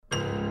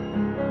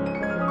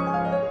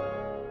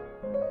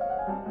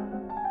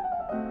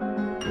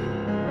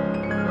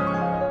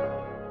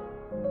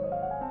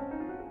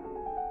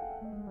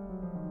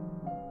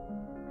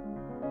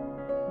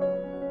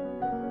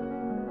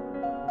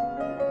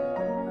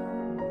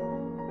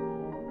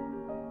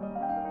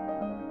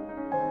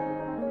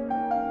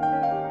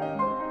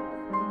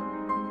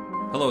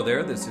Hello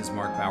there, this is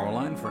Mark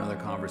Bauerlein for another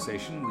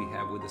conversation. We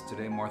have with us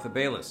today Martha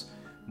Bayles.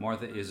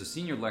 Martha is a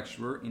senior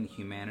lecturer in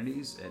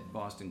humanities at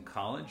Boston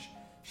College.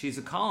 She's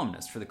a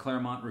columnist for the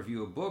Claremont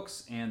Review of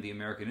Books and the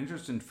American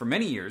Interest, and for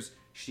many years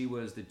she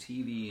was the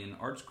TV and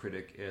arts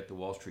critic at the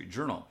Wall Street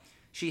Journal.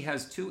 She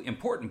has two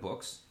important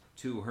books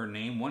to her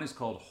name. One is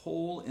called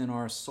Hole in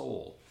Our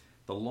Soul,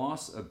 The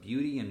Loss of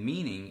Beauty and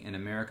Meaning in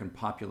American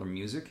Popular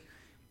Music,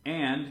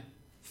 and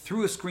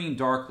Through a Screen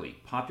Darkly,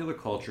 Popular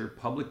Culture,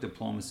 Public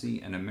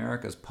Diplomacy, and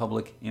America's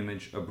Public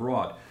Image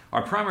Abroad.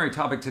 Our primary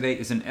topic today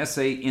is an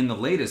essay in the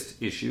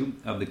latest issue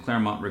of the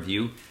Claremont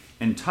Review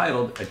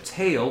entitled A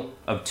Tale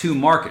of Two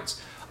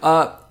Markets.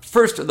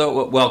 First,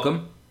 though,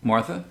 welcome,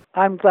 Martha.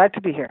 I'm glad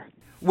to be here.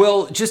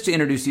 Well, just to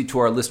introduce you to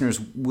our listeners,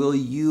 will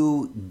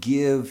you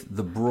give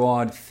the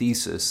broad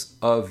thesis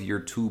of your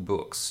two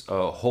books,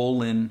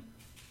 Hole in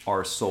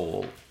Our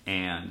Soul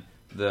and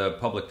the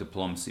Public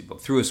Diplomacy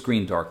book, Through a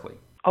Screen Darkly?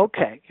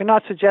 Okay. You're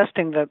not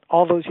suggesting that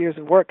all those years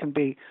of work can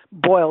be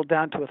boiled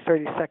down to a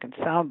 30-second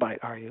soundbite,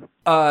 are you?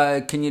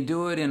 Can you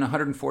do it in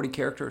 140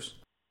 characters?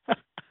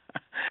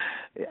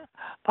 Yeah.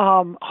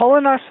 Hole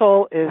in Our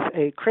Soul is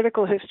a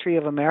critical history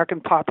of American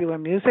popular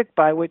music,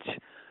 by which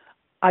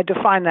I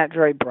define that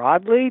very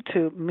broadly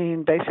to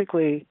mean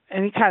basically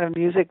any kind of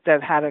music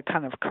that had a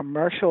kind of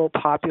commercial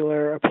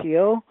popular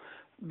appeal,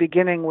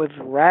 beginning with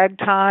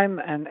ragtime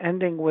and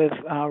ending with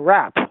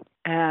rap.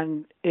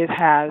 And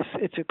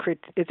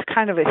it's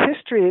kind of a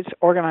history. It's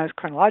organized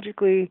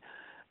chronologically,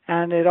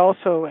 and it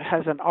also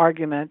has an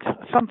argument,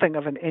 something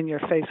of an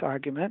in-your-face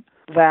argument,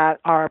 that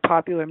our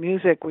popular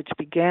music, which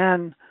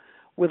began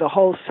with a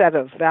whole set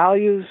of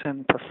values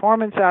and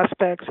performance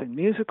aspects and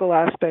musical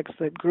aspects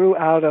that grew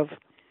out of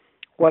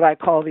what I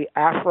call the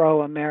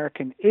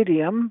Afro-American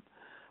idiom,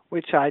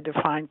 which I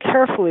define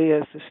carefully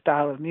as the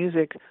style of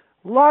music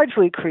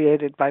largely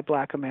created by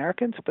Black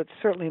Americans, but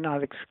certainly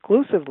not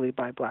exclusively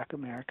by Black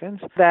Americans,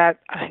 that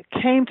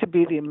came to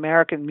be the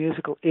American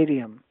musical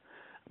idiom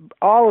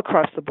all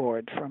across the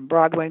board, from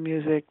Broadway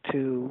music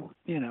to,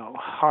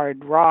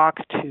 hard rock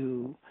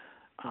to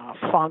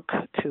funk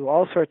to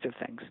all sorts of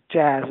things.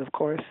 Jazz, of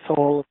course,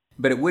 soul.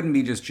 But it wouldn't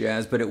be just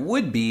jazz, but it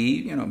would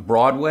be,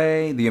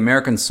 Broadway, the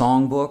American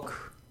Songbook,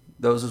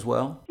 those as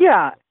well?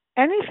 Yeah,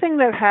 anything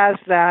that has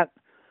that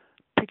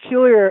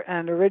peculiar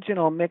and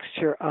original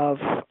mixture of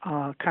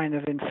kind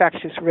of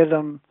infectious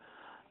rhythm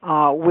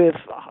with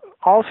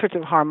all sorts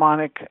of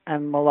harmonic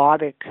and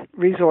melodic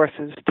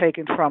resources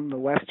taken from the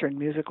Western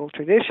musical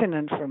tradition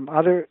and from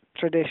other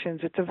traditions.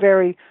 It's a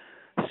very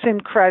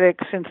syncretic,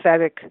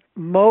 synthetic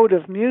mode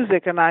of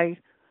music, and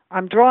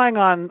I'm drawing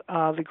on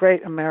the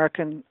great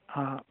American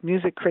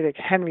music critic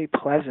Henry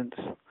Pleasants,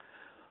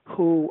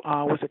 who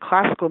was a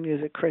classical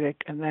music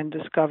critic and then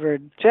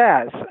discovered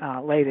jazz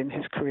late in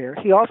his career.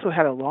 He also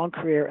had a long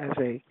career as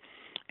a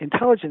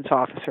intelligence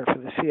officer for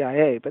the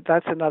CIA, but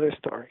that's another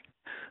story.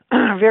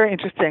 Very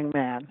interesting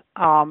man.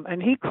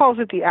 And he calls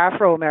it the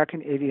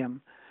Afro-American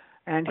idiom.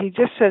 And he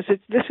just says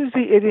this is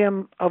the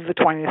idiom of the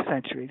 20th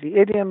century. The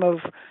idiom of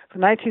the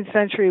 19th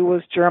century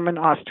was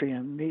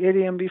German-Austrian. The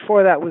idiom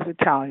before that was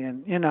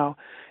Italian.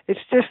 It's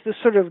just the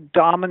sort of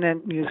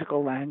dominant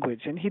musical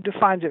language, and he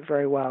defines it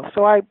very well.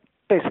 So I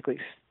basically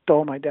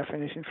stole my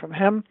definition from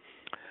him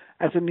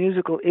as a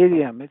musical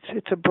idiom.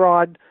 It's a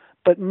broad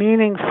but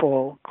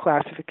meaningful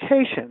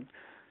classification.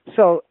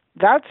 So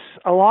that's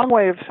a long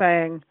way of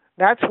saying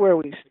that's where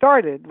we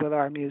started with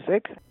our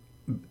music.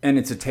 And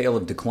it's a tale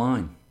of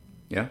decline,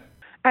 yeah?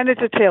 And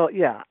it's a tale,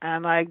 yeah.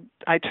 And I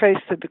trace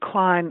the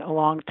decline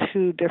along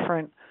two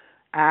different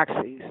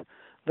axes.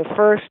 The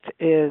first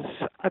is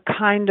a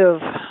kind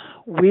of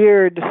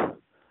weird,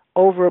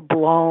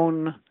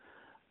 overblown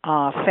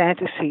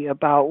fantasy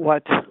about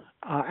what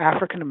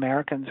African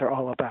Americans are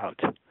all about,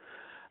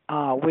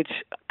 which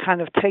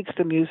kind of takes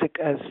the music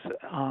as,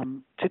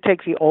 to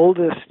take the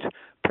oldest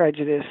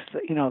prejudice,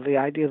 the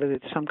idea that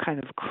it's some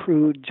kind of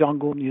crude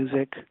jungle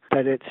music,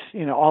 that it's,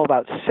 all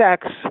about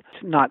sex,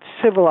 it's not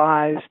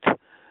civilized,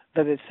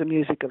 that it's the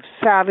music of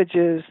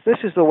savages. This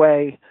is the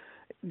way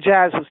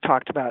jazz was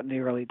talked about in the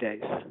early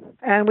days.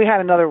 And we had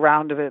another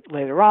round of it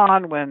later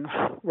on when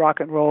rock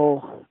and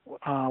roll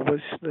was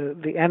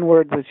the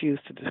N-word was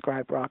used to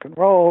describe rock and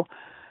roll.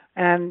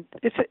 And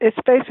it's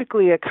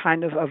basically a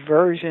kind of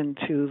aversion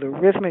to the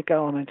rhythmic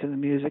element in the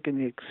music and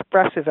the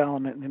expressive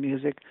element in the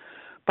music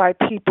by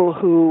people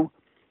who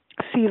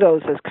see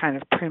those as kind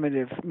of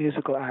primitive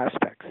musical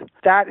aspects.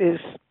 That is,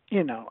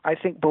 I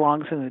think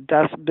belongs in the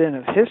dustbin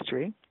of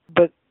history,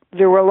 but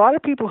there were a lot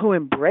of people who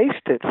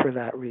embraced it for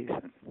that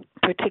reason,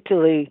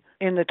 particularly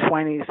in the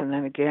 20s and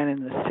then again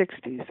in the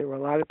 60s. There were a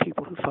lot of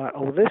people who thought,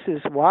 this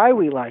is why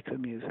we like the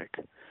music.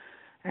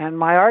 And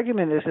my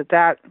argument is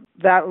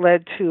that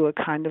led to a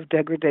kind of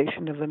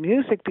degradation of the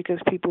music because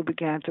people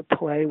began to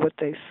play what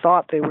they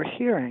thought they were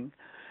hearing.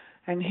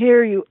 And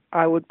here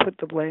I would put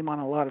the blame on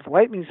a lot of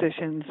white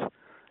musicians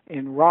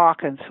in rock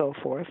and so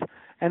forth.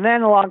 And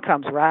then along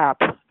comes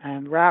rap,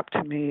 and rap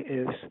to me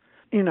is,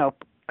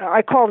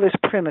 I call this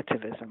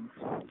primitivism.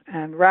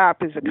 And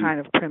rap is a kind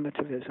of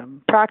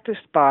primitivism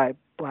practiced by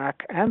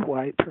black and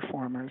white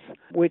performers,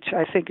 which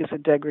I think is a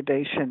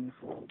degradation,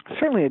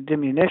 certainly a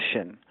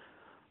diminution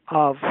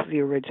of the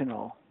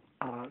original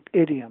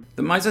idiom.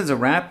 My sense of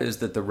rap is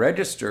that the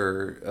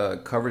register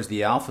covers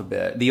the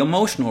alphabet. The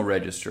emotional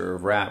register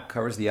of rap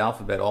covers the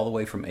alphabet all the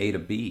way from A to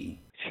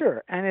B.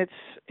 Sure, and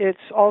it's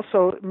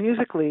also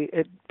musically,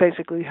 it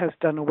basically has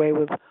done away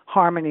with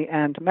harmony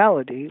and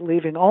melody,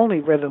 leaving only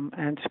rhythm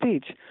and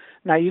speech.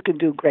 Now you can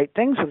do great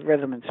things with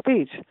rhythm and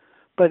speech,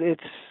 but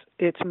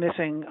it's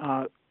missing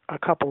a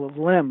couple of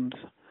limbs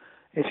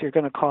if you're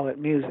going to call it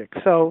music.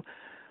 So,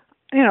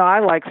 I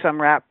like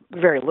some rap,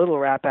 very little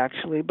rap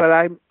actually, but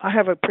I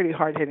have a pretty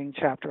hard-hitting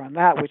chapter on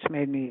that, which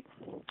made me,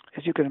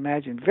 as you can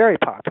imagine, very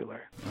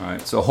popular. All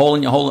right, so hole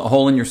in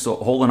your soul,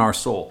 hole in our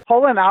soul,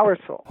 Hole in our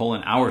soul, hole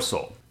in our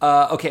soul.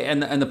 Okay,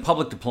 and the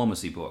public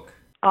diplomacy book.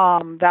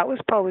 That was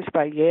published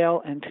by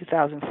Yale in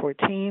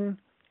 2014.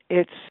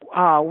 It's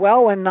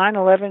when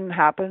 9/11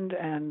 happened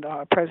and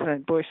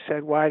President Bush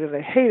said, "Why do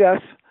they hate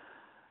us?"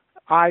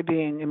 I,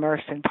 being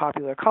immersed in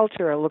popular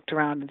culture, I looked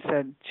around and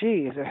said,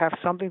 gee, does it have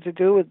something to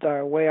do with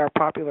the way our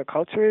popular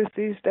culture is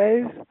these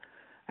days?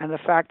 And the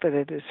fact that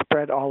it is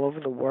spread all over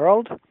the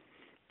world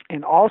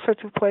in all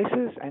sorts of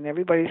places, and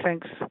everybody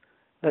thinks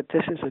that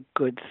this is a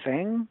good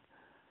thing.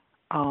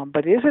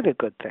 But is it a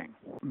good thing?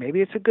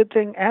 Maybe it's a good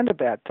thing and a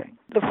bad thing.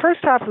 The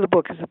first half of the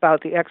book is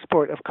about the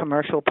export of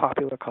commercial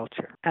popular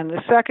culture. And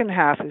the second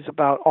half is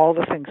about all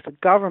the things the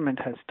government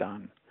has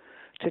done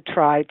to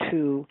try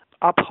to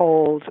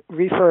uphold,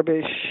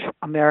 refurbish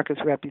America's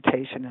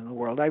reputation in the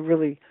world. I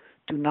really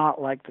do not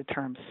like the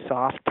term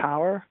soft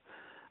power,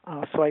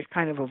 so I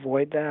kind of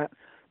avoid that.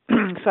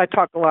 So I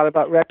talk a lot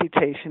about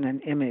reputation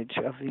and image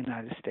of the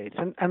United States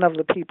and of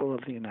the people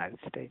of the United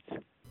States.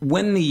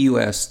 When the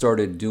U.S.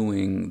 started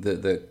doing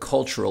the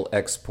cultural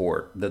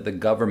export, that the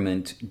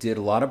government did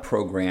a lot of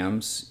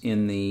programs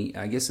in the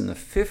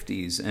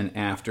 50s and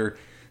after,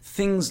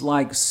 things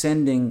like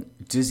sending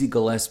Dizzy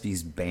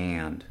Gillespie's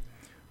band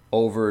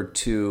over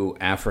to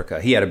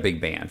Africa. He had a big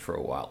band for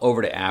a while.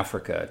 Over to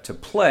Africa to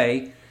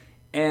play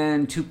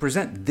and to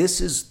present. This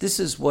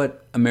is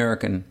what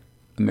American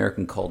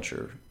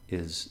culture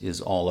is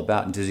all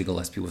about. And Dizzy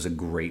Gillespie was a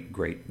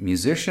great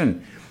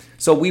musician.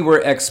 So we were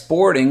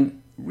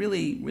exporting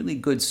really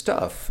good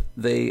stuff.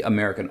 The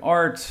American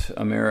art,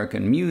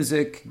 American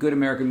music, good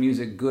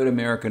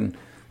American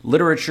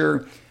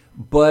literature.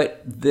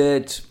 But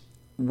that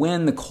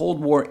when the Cold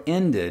War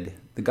ended,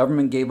 the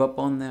government gave up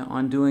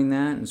on doing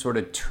that and sort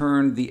of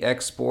turned the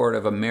export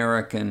of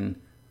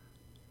American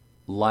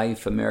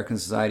life, American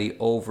society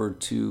over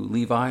to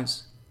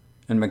Levi's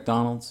and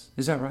McDonald's.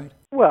 Is that right?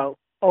 Well,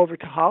 over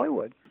to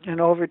Hollywood and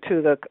over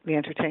to the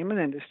entertainment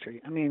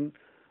industry. I mean,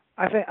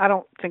 I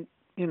don't think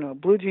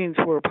blue jeans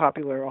were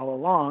popular all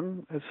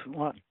along.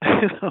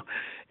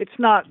 It's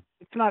not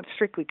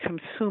strictly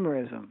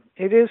consumerism.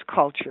 It is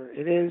culture.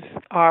 It is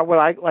what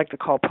I like to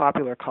call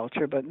popular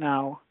culture, but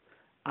now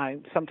I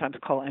sometimes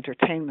call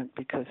entertainment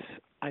because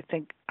I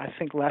think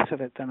less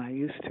of it than I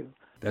used to.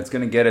 That's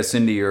going to get us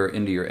into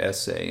your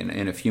essay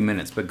in a few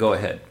minutes, but go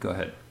ahead.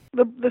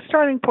 The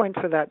starting point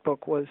for that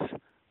book was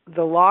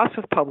the loss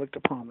of public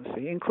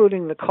diplomacy,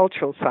 including the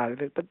cultural side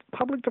of it, but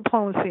public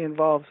diplomacy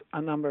involves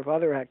a number of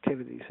other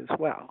activities as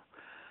well,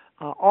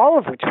 all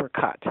of which were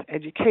cut: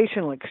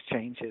 educational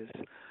exchanges,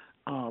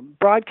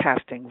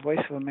 broadcasting,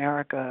 Voice of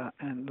America,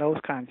 and those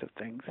kinds of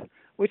things,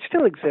 which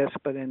still exist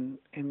but in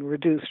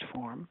reduced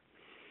form.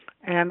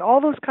 And all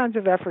those kinds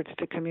of efforts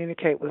to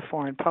communicate with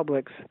foreign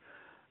publics,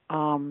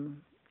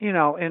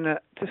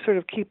 to sort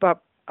of keep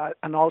up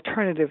an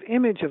alternative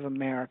image of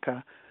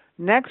America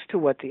next to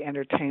what the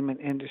entertainment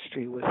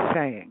industry was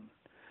saying.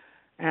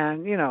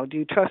 And, do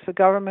you trust the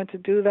government to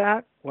do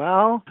that?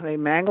 Well, they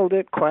mangled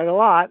it quite a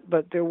lot,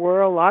 but there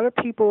were a lot of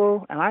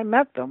people, and I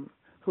met them,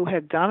 who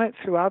had done it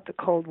throughout the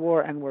Cold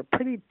War and were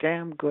pretty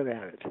damn good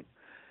at it.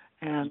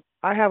 And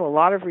I have a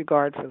lot of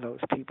regard for those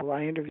people.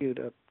 I interviewed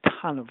a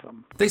ton of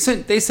them. They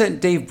sent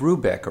Dave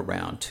Brubeck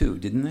around too,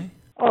 didn't they?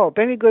 Oh,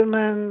 Benny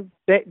Goodman,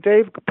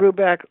 Dave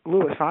Brubeck,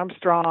 Louis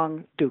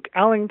Armstrong, Duke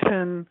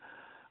Ellington.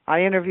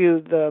 I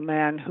interviewed the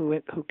man who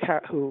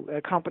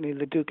accompanied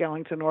the Duke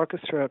Ellington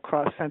Orchestra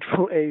across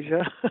Central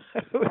Asia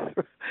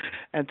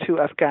and to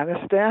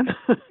Afghanistan.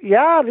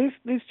 Yeah,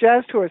 these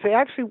jazz tours,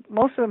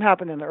 most of them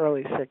happened in the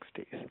early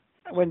 60s,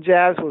 when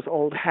jazz was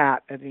old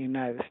hat in the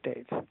United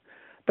States.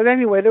 But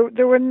anyway,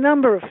 there were a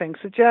number of things.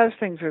 The jazz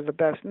things are the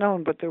best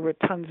known, but there were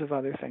tons of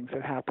other things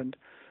that happened,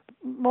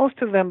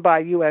 most of them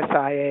by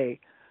USIA,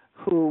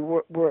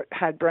 who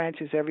had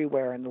branches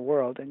everywhere in the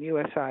world, and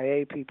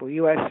USIA people,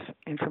 U.S.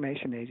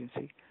 Information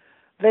Agency,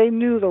 they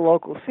knew the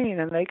local scene,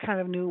 and they kind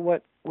of knew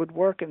what would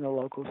work in the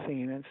local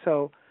scene. And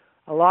so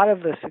a lot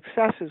of the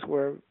successes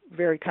were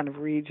very kind of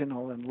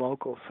regional and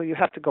local. So you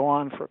have to go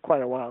on for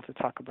quite a while to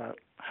talk about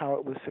how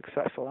it was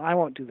successful. And I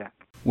won't do that.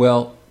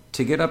 Well,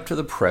 to get up to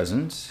the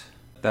present,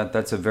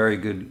 that's a very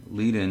good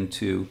lead-in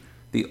to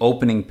the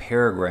opening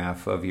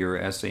paragraph of your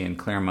essay in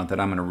Claremont that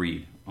I'm going to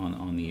read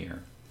on the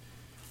air.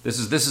 This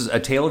is A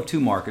Tale of Two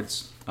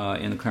Markets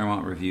in the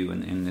Claremont Review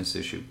in this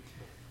issue.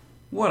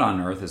 What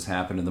on earth has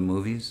happened to the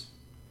movies?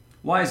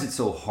 Why is it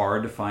so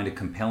hard to find a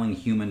compelling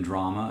human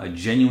drama, a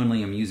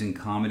genuinely amusing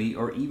comedy,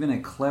 or even a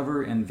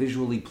clever and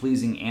visually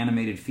pleasing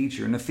animated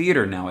feature in a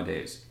theater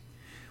nowadays?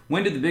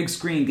 When did the big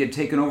screen get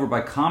taken over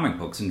by comic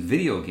books and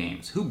video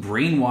games? Who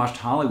brainwashed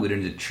Hollywood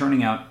into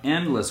churning out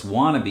endless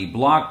wannabe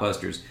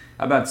blockbusters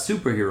about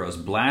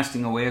superheroes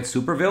blasting away at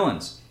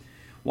supervillains?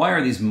 Why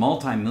are these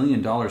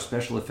multi-million-dollar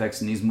special effects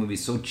in these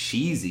movies so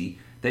cheesy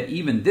that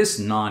even this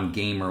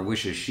non-gamer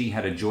wishes she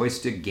had a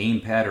joystick,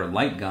 gamepad, or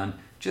light gun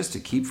just to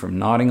keep from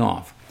nodding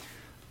off?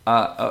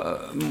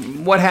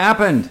 What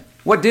happened?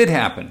 What did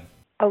happen?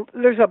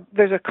 There's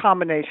a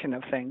combination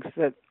of things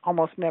that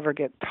almost never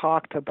get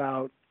talked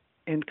about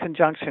in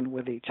conjunction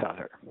with each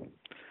other.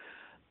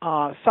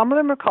 Some of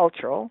them are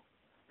cultural.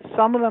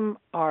 Some of them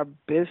are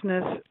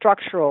business,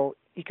 structural,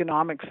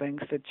 economic things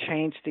that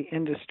change the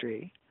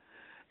industry.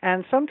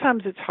 And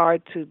sometimes it's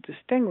hard to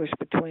distinguish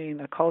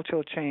between a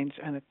cultural change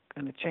and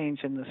a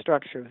change in the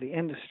structure of the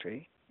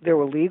industry. There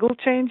were legal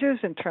changes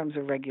in terms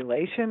of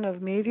regulation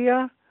of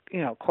media,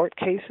 court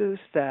cases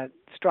that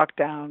struck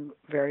down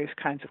various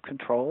kinds of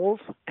controls.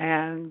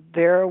 And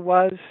there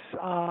was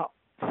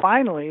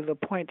finally the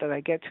point that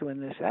I get to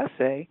in this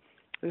essay.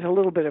 There's a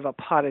little bit of a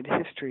potted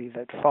history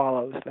that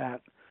follows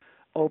that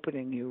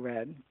opening you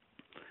read.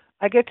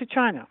 I get to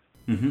China.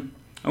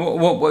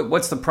 Mm-hmm.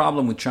 What's the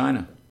problem with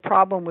China?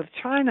 Problem with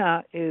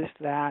China is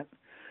that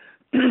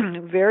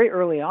very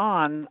early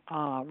on,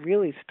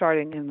 really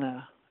starting in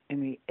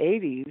the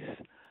 80s,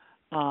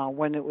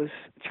 when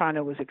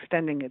China was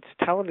extending its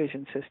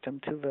television system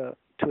to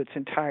its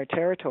entire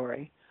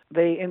territory,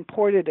 they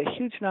imported a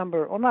huge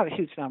number, well, not a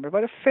huge number,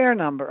 but a fair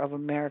number of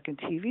American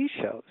TV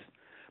shows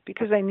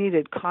because they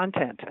needed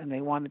content and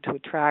they wanted to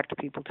attract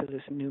people to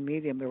this new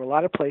medium. There were a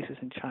lot of places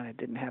in China that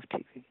didn't have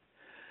TV.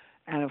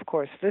 And of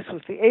course, the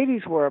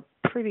 80s were a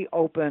pretty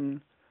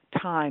open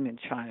time in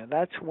China.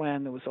 That's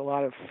when there was a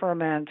lot of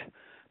ferment.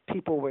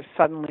 People were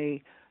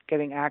suddenly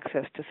getting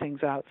access to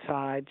things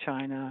outside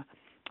China.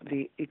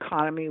 The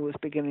economy was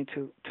beginning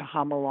to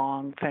hum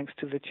along thanks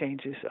to the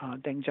changes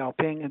Deng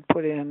Xiaoping had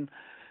put in.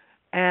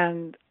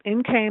 And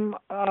in came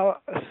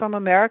some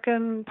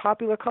American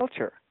popular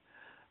culture.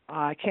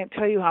 I can't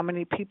tell you how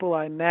many people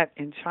I met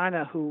in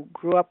China who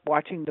grew up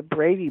watching the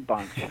Brady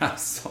Bunch. I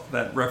saw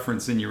that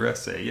reference in your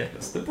essay,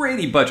 yes. The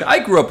Brady Bunch. I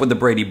grew up with the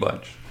Brady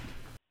Bunch.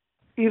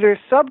 Either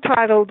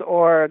subtitled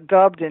or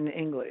dubbed in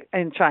English,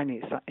 in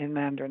Chinese, in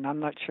Mandarin. I'm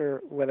not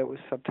sure whether it was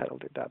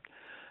subtitled or dubbed.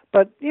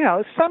 But,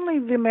 suddenly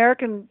the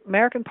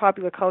American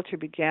popular culture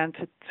began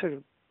to sort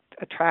of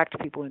attract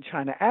people in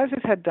China, as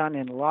it had done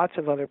in lots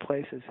of other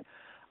places.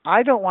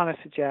 I don't want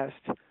to suggest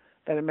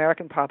that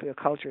American popular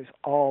culture is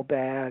all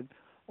bad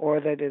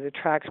or that it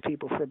attracts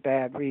people for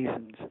bad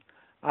reasons.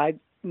 I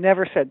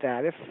never said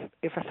that.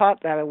 If I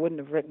thought that, I wouldn't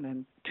have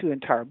written 2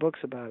 entire books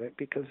about it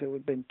because it would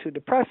have been too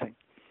depressing.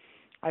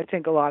 I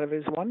think a lot of it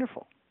is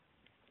wonderful.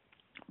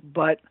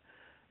 But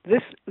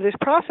this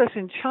process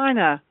in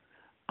China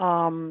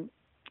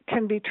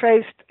can be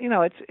traced,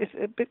 it's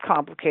a bit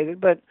complicated,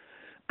 but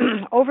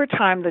over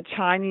time the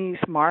Chinese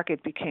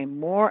market became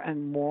more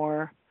and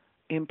more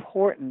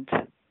important,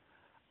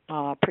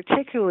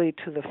 particularly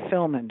to the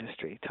film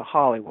industry, to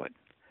Hollywood,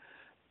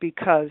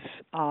 because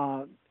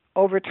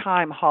over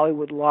time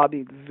Hollywood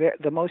lobbied,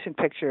 the Motion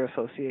Picture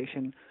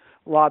Association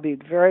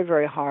lobbied very,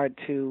 very hard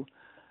to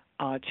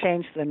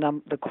change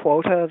the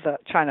quota.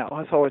 China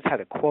has always had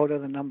a quota,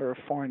 the number of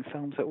foreign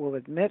films it will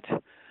admit,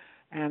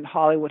 and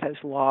Hollywood has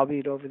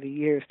lobbied over the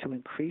years to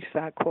increase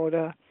that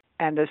quota.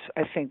 And as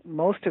I think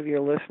most of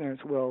your listeners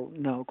will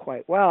know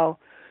quite well,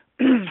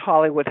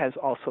 Hollywood has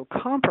also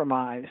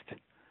compromised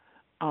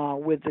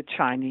with the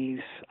Chinese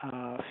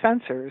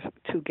censors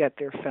to get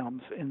their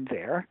films in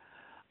there,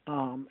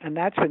 and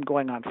that's been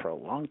going on for a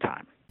long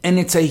time. And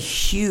it's a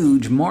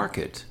huge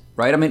market,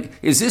 right? I mean,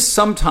 is this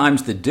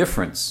sometimes the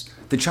difference?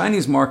 The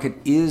Chinese market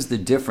is the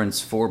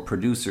difference for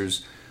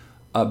producers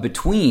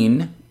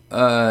between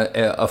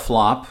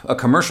a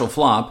commercial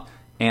flop,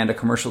 and a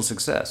commercial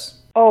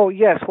success. Oh,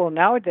 yes. Well,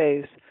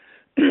 nowadays,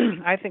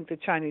 I think the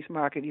Chinese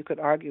market, you could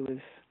argue,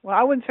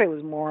 I wouldn't say it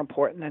was more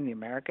important than the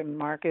American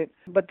market,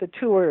 but the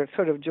two are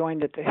sort of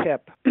joined at the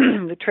hip.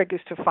 The trick is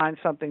to find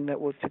something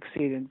that will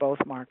succeed in both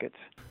markets.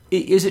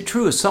 Is it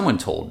true, as someone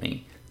told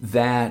me,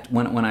 that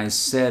when I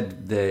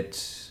said that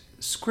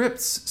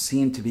scripts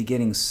seem to be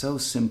getting so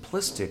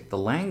simplistic, the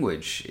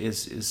language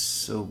is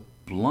so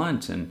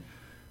blunt and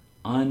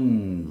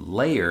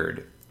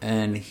unlayered,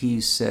 and he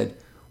said,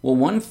 well,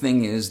 one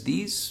thing is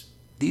these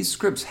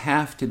scripts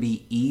have to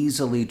be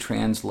easily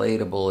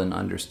translatable and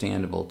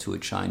understandable to a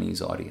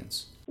Chinese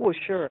audience. Well,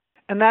 sure.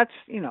 And that's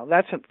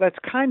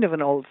kind of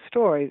an old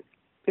story.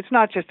 It's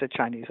not just a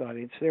Chinese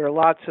audience. There are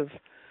lots of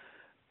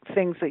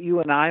things that you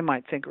and I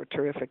might think are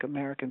terrific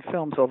American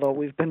films, although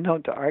we've been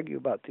known to argue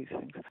about these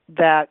things,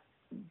 that,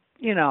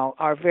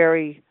 are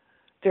very,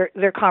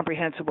 they're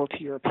comprehensible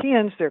to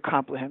Europeans, they're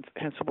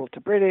comprehensible to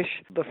British.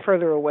 The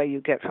further away you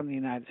get from the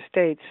United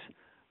States,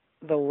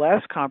 the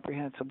less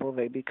comprehensible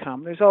they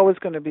become. There's always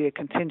going to be a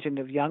contingent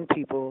of young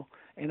people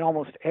in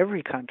almost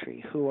every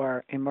country who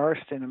are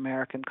immersed in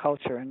American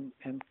culture and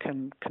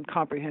can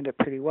comprehend it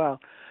pretty well.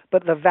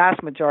 But the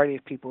vast majority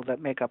of people that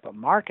make up a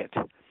market,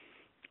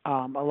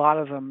 a lot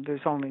of them,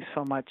 there's only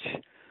so much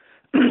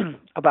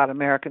about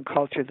American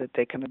culture that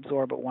they can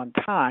absorb at one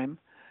time.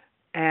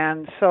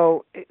 And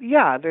so,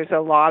 yeah, there's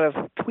a lot of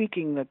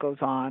tweaking that goes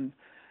on.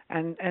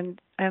 And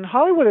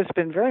Hollywood has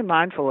been very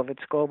mindful of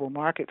its global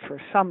market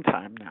for some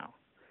time now.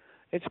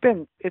 It's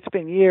been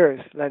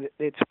years that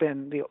it's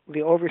been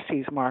the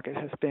overseas market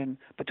has been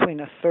between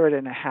a third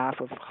and a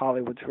half of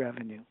Hollywood's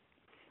revenue.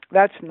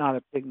 That's not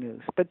a big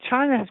news, but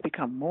China has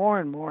become more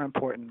and more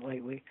important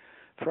lately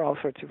for all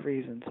sorts of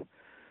reasons.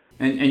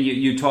 And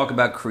you talk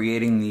about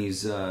creating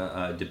these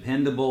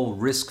dependable,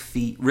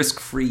 risk-free,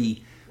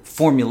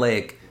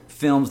 formulaic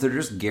films that are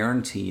just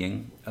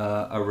guaranteeing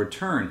a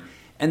return,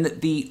 and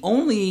that the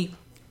only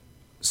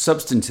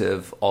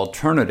substantive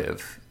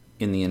alternative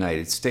in the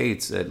United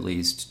States, at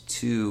least,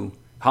 to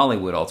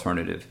Hollywood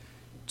alternative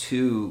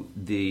to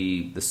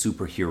the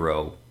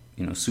superhero,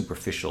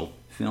 superficial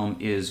film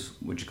is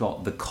what you call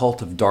the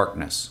cult of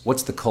darkness.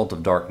 What's the cult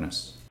of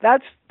darkness?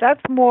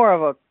 That's more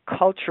of a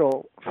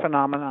cultural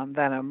phenomenon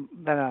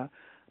than a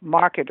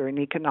market or an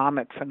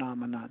economic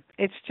phenomenon.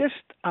 It's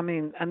just,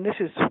 and this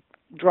is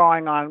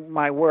drawing on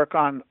my work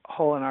on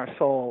Hole in Our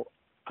Soul,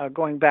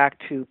 going back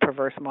to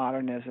perverse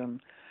modernism,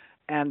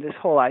 and this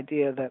whole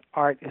idea that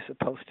art is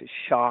supposed to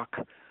shock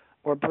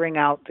or bring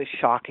out the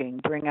shocking,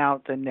 bring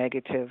out the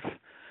negative.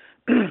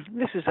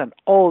 This is an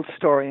old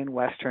story in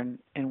Western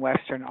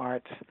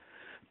arts,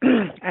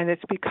 and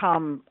it's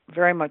become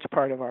very much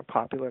part of our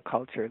popular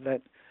culture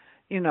that,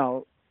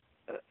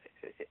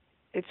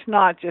 it's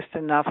not just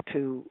enough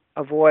to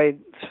avoid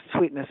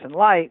sweetness and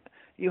light.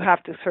 You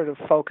have to sort of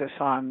focus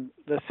on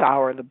the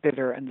sour, the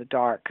bitter, and the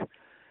dark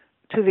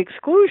to the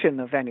exclusion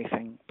of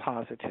anything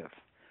positive.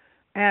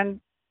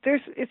 And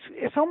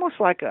it's almost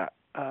like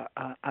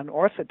an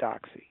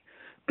orthodoxy.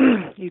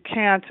 You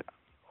can't.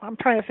 I'm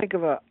trying to think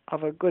of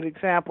a good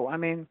example.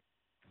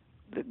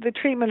 The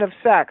treatment of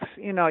sex.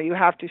 You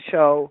have to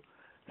show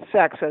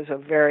sex as a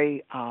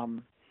very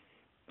kind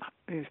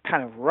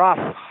of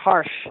rough,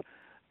 harsh,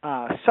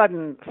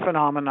 sudden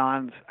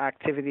phenomenon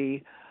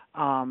activity.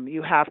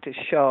 You have to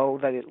show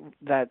that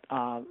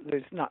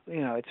there's not.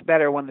 It's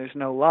better when there's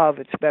no love.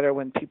 It's better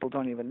when people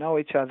don't even know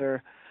each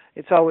other.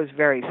 It's always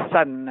very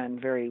sudden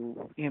and very,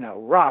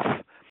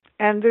 rough.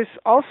 And there's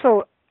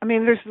also,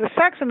 there's the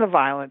sex and the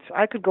violence.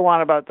 I could go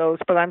on about those,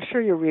 but I'm sure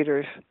your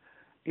readers,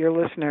 your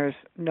listeners,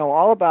 know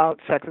all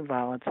about sex and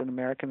violence in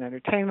American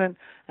entertainment,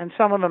 and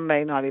some of them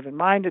may not even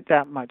mind it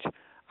that much.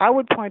 I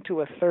would point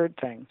to a third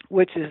thing,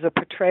 which is the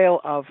portrayal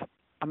of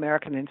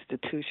American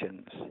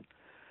institutions,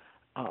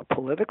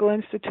 political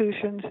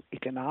institutions,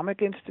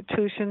 economic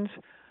institutions.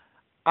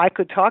 I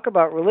could talk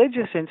about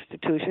religious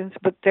institutions,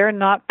 but they're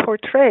not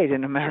portrayed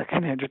in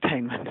American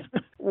entertainment.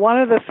 One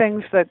of the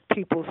things that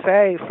people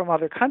say from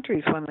other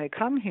countries when they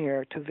come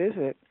here to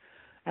visit,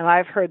 and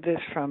I've heard this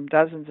from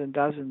dozens and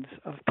dozens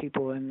of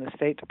people in the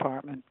State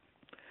Department,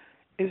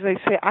 is they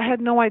say, I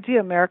had no idea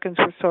Americans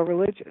were so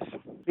religious,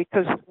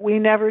 because we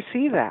never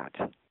see that.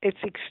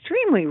 It's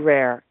extremely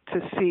rare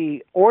to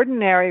see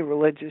ordinary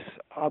religious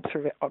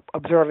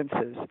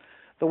observances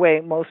the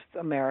way most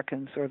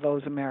Americans, or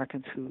those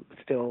Americans who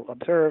still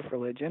observe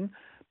religion,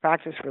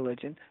 practice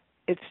religion,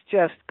 it's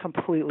just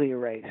completely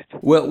erased.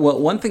 Well,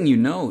 one thing you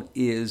note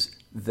is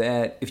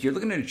that if you're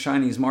looking at a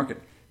Chinese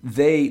market,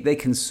 they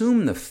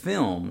consume the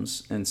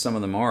films, and some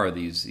of them are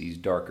these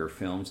darker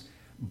films,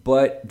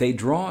 but they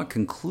draw a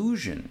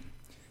conclusion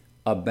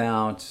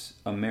about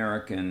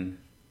American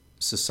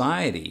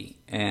society,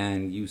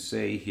 and you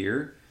say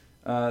here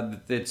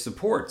that it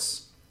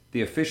supports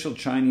the official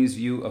Chinese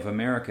view of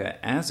America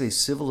as a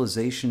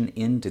civilization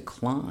in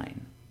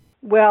decline.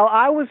 Well,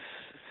 I was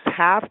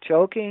half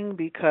joking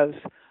because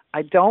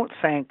I don't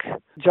think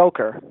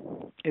Joker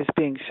is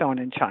being shown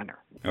in China.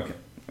 Okay.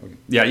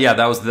 Yeah,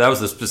 that was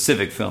the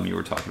specific film you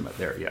were talking about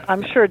there, yeah.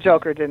 I'm sure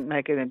Joker didn't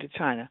make it into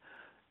China.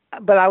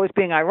 But I was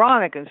being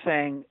ironic and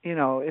saying,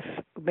 if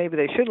maybe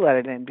they should let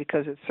it in,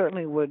 because it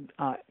certainly would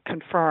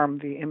confirm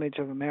the image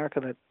of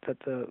America that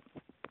the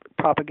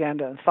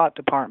propaganda and thought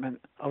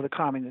department of the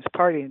Communist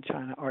Party in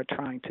China are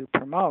trying to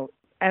promote.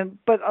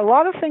 But a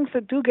lot of things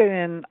that do get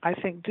in, I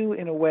think, do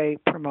in a way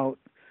promote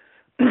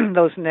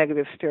those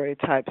negative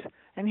stereotypes.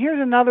 And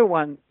here's another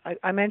one.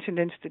 I mentioned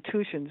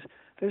institutions.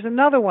 There's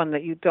another one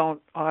that you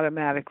don't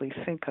automatically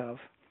think of,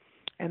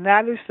 and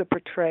that is the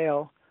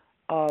portrayal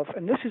of,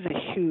 and this is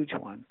a huge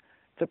one,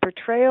 the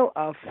portrayal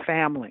of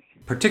family.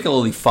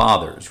 Particularly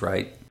fathers,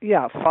 right?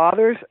 Yeah,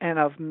 fathers, and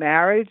of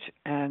marriage,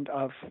 and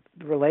of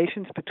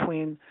relations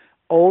between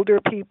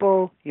older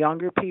people,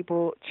 younger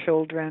people,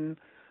 children,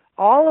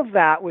 all of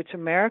that which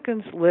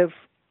Americans live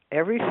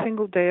every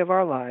single day of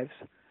our lives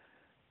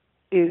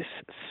is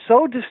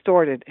so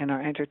distorted in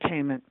our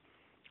entertainment.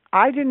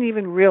 I didn't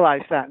even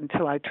realize that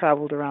until I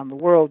traveled around the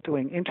world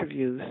doing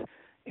interviews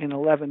in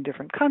 11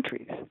 different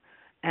countries.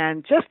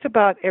 And just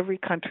about every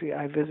country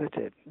I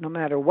visited, no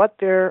matter what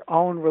their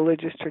own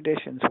religious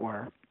traditions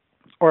were,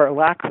 or a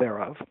lack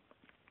thereof,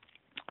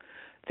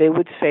 they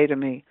would say to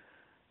me,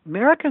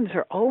 Americans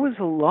are always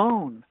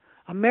alone.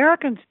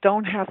 Americans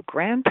don't have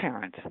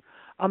grandparents.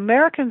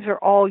 Americans are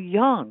all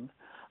young.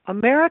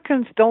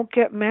 Americans don't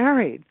get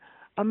married.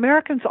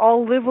 Americans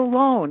all live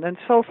alone, and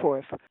so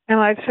forth. And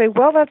I'd say,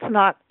 well, that's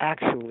not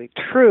actually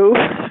true.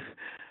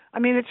 I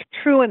mean, it's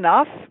true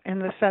enough in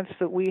the sense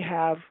that we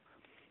have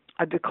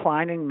a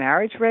declining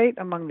marriage rate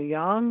among the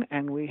young,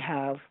 and we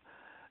have,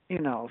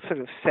 sort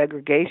of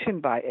segregation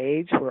by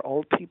age where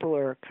old people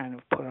are kind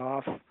of put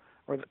off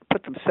or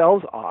put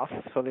themselves off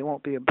so they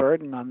won't be a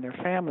burden on their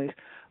families.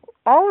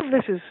 All of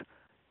this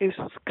is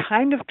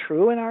kind of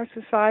true in our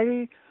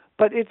society,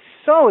 but it's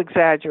so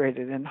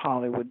exaggerated in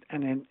Hollywood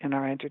and in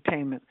our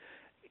entertainment.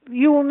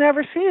 You will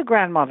never see a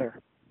grandmother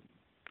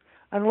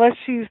unless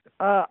she's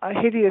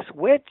a hideous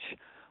witch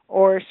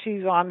or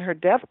she's on her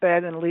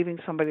deathbed and leaving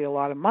somebody a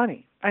lot of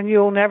money. And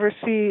you'll never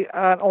see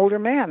an older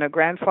man, a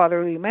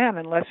grandfatherly man,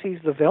 unless he's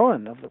the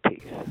villain of the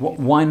piece.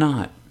 Why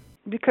not?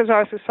 Because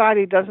our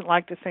society doesn't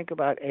like to think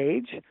about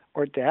age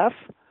or death,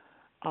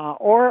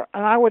 and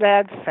I would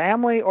add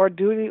family or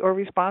duty or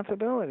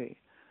responsibility.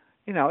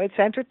 It's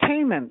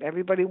entertainment.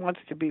 Everybody wants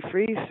to be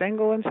free,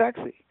 single, and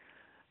sexy.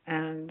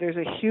 And there's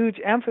a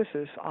huge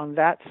emphasis on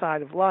that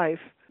side of life.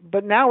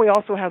 But now we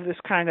also have this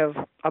kind of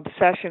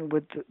obsession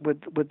with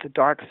the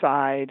dark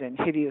side and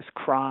hideous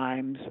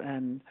crimes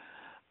and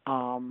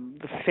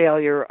the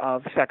failure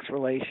of sex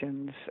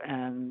relations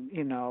and,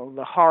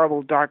 the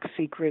horrible dark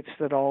secrets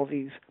that all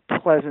these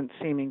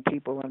pleasant-seeming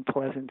people in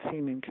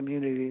pleasant-seeming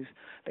communities,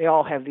 they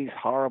all have these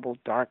horrible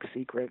dark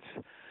secrets.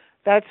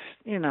 That's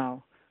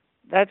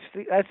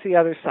the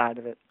other side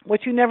of it.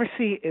 What you never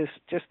see is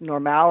just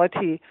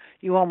normality.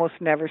 You almost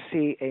never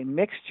see a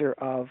mixture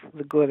of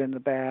the good and the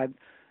bad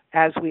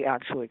as we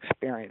actually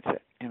experience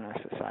it in our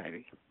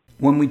society.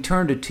 When we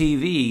turn to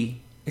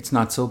TV, it's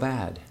not so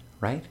bad,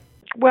 right?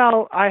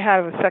 Well, I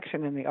have a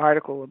section in the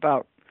article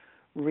about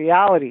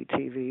reality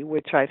TV,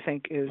 which I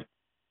think is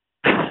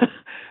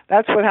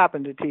that's what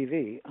happened to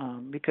TV,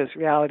 because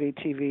reality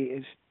TV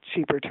is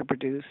cheaper to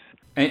produce.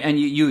 And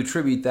you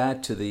attribute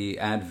that to the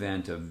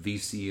advent of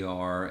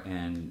VCR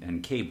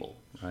and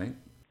cable, right?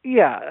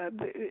 Yeah,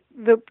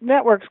 the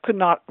networks could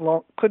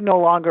no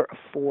longer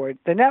afford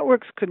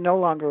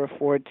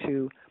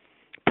to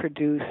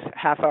produce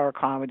half-hour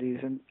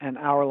comedies and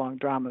hour-long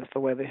dramas the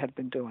way they had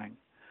been doing.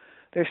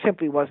 There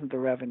simply wasn't the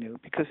revenue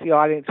because the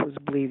audience was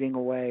bleeding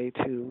away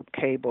to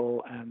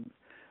cable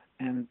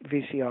and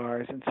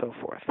VCRs and so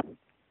forth.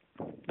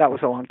 That was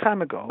a long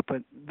time ago,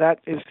 but that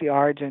is the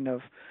origin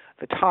of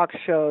the talk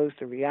shows,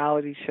 the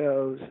reality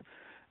shows,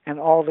 and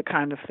all the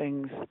kind of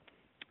things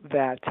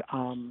that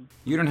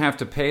you don't have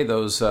to pay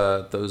those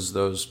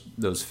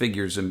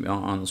figures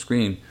on the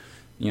screen,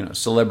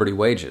 celebrity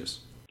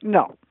wages.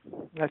 No,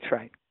 that's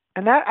right.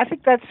 And I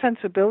think that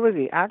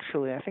sensibility.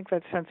 Actually, I think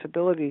that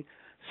sensibility.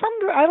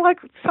 I like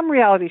some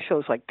reality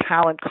shows like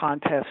talent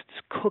contests,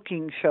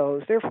 cooking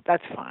shows.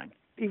 That's fine.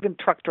 Even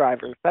truck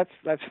drivers. That's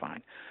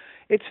fine.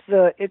 It's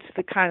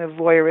the kind of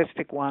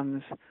voyeuristic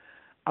ones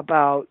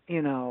about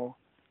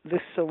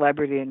this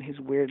celebrity and his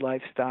weird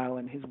lifestyle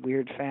and his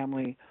weird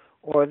family,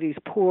 or these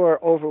poor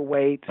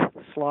overweight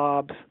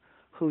slobs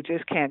who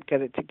just can't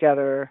get it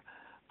together,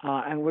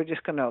 and we're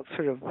just going to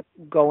sort of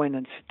go in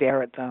and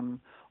stare at them,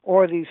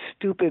 or these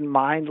stupid,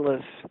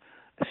 mindless,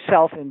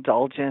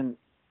 self-indulgent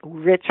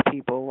rich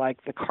people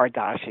like the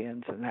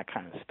Kardashians and that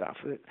kind of stuff.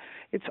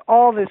 It's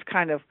all this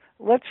kind of,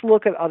 let's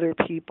look at other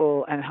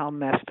people and how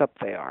messed up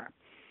they are.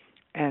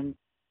 And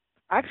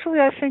actually,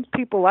 I think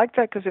people like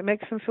that because it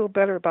makes them feel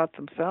better about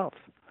themselves.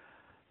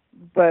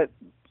 But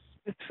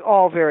it's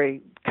all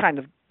very kind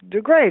of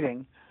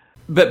degrading.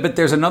 But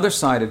there's another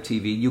side of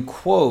TV. You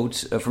quote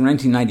from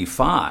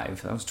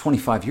 1995, that was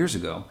 25 years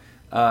ago,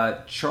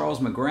 Charles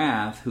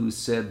McGrath, who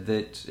said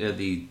that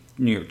the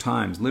New York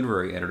Times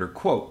literary editor,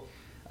 quote,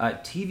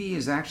 TV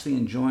is actually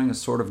enjoying a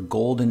sort of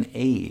golden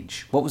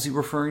age. What was he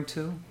referring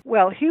to?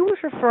 Well, he was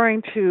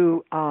referring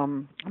to,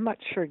 I'm not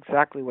sure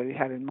exactly what he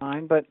had in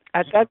mind, but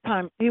at that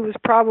time he was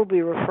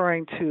probably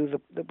referring to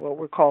the what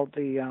were called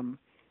the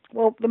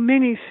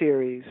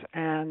mini-series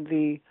and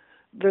the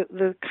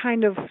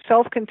kind of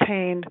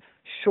self-contained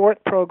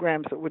short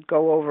programs that would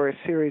go over a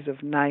series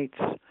of nights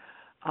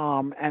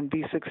and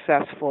be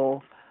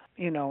successful.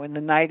 In the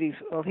 90s,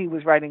 well, he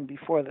was writing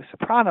before The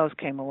Sopranos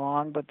came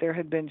along, but there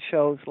had been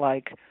shows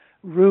like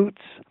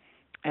Roots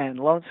and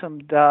Lonesome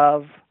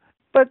Dove.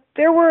 But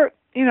there were,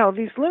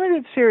 these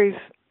limited series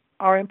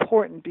are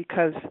important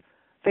because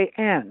they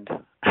end.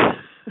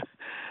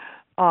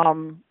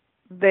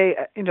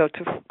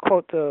 To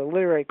quote the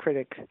literary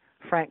critic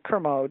Frank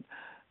Kermode,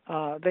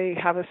 they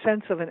have a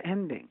sense of an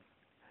ending.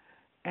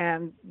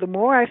 And the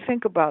more I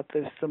think about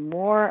this, the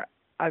more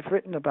I've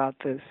written about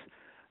this,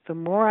 the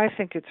more I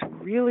think it's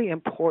really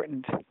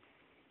important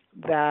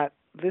that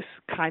this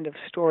kind of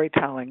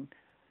storytelling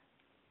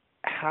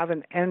have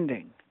an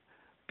ending,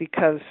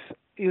 because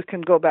you can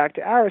go back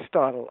to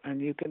Aristotle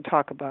and you can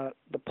talk about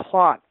the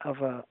plot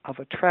of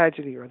a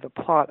tragedy or the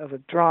plot of a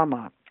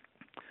drama.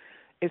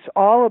 It's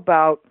all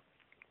about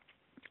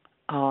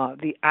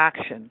the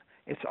action.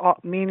 It's all,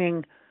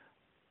 meaning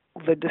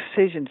the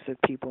decisions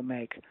that people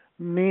make,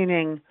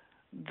 meaning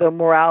the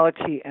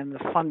morality and the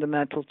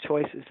fundamental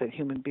choices that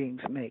human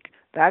beings make.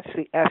 That's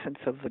the essence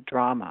of the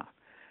drama.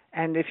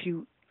 And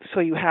so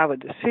you have a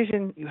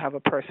decision, you have a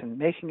person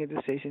making a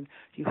decision,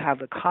 you have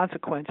the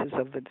consequences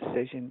of the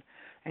decision,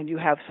 and you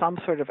have some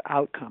sort of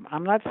outcome.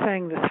 I'm not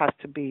saying this has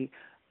to be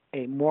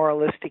a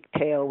moralistic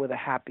tale with a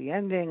happy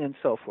ending and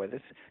so forth.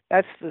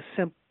 That's the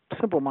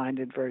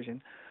simple-minded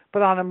version.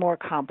 But on a more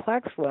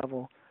complex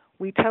level,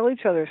 we tell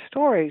each other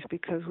stories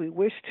because we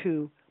wish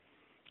to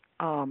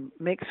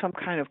make some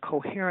kind of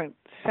coherent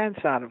sense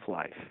out of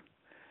life.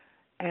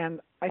 And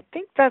I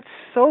think that's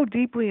so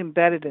deeply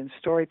embedded in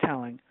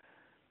storytelling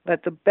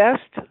that the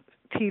best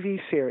TV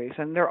series,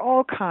 and they're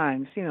all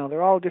kinds,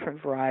 they're all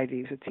different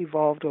varieties, it's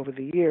evolved over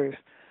the years,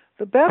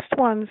 the best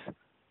ones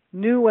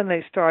knew when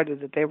they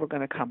started that they were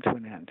going to come to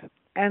an end.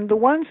 And the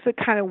ones that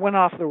kind of went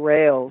off the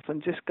rails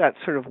and just got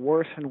sort of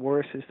worse and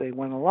worse as they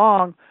went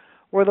along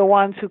were the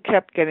ones who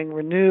kept getting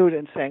renewed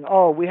and saying,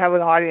 oh, we have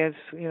an audience,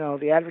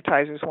 the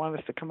advertisers want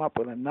us to come up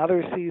with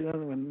another season,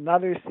 and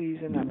another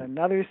season, and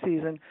another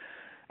season.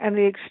 And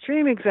the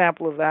extreme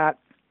example of that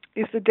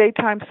is the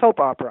daytime soap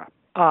opera,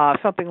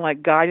 something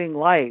like Guiding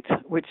Light,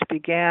 which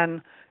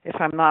began, if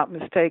I'm not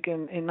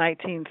mistaken, in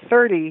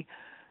 1930,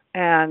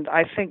 and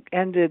I think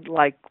ended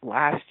like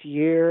last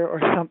year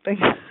or something.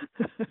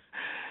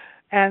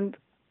 And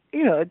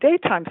a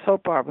daytime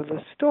soap opera,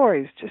 the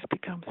stories just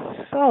become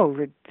so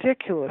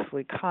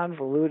ridiculously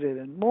convoluted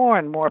and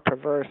more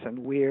perverse and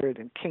weird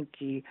and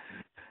kinky.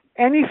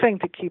 Anything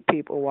to keep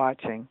people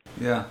watching.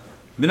 Yeah.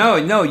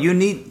 No, you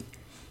need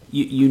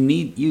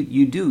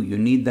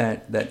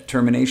that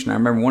termination. I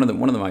remember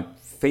one of my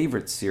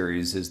favorite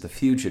series is The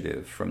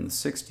Fugitive from the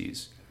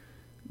 60s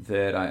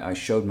that I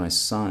showed my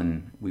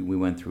son. We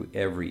went through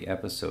every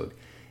episode.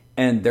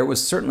 And there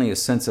was certainly a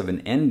sense of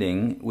an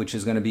ending, which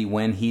is going to be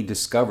when he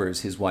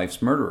discovers his wife's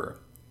murderer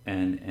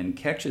and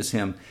catches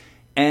him.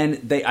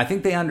 And I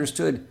think they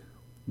understood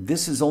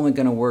this is only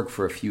going to work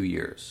for a few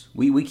years.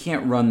 We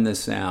can't run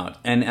this out.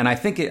 And I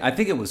think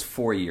it was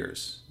 4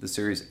 years. The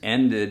series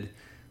ended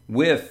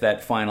with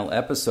that final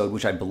episode,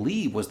 which I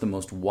believe was the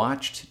most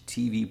watched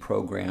TV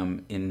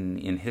program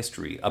in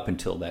history up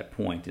until that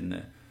point in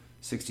the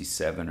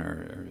 67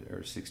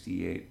 or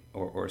 68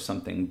 or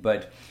something.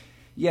 But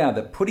yeah,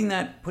 putting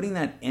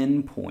that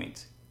end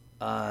point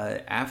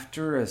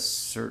after a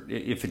certain,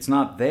 if it's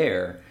not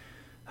there,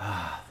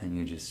 then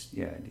you just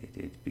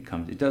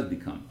it does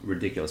become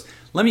ridiculous.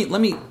 Let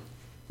me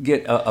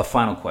get a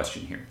final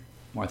question here,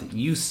 Martha.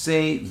 You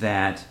say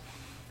that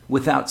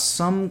without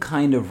some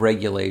kind of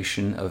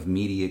regulation of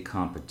media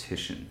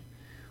competition,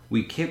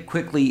 we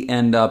quickly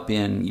end up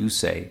in, you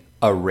say,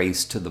 a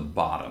race to the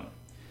bottom.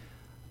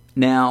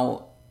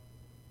 Now,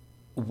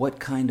 what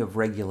kind of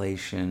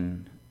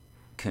regulation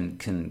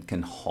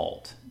can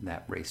halt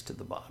that race to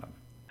the bottom?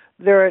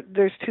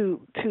 There's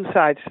two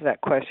sides to that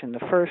question.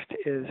 The first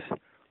is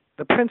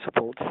the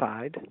principled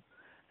side,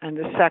 and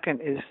the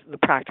second is the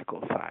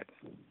practical side.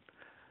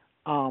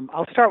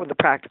 I'll start with the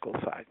practical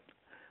side.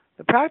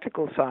 The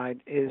practical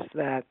side is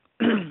that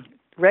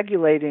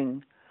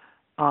regulating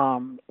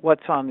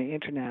what's on the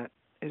internet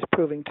is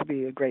proving to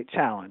be a great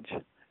challenge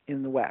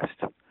in the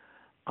West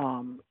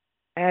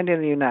and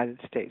in the United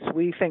States.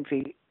 We think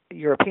the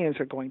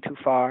Europeans are going too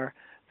far.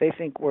 They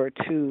think we're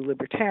too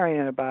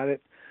libertarian about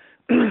it.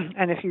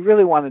 And if you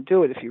really want to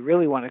do it, if you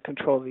really want to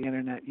control the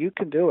internet, you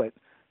can do it.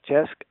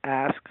 Just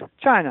ask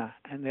China,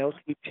 and they'll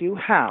teach you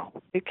how.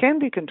 It can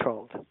be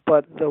controlled,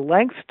 but the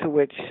lengths to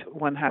which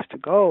one has to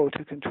go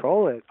to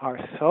control it are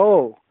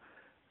so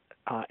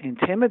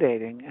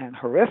intimidating and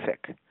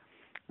horrific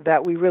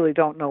that we really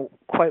don't know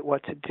quite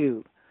what to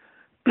do.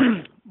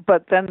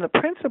 But then the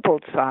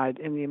principled side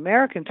in the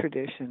American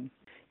tradition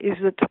is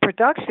that the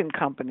production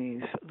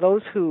companies,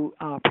 those who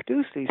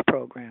produce these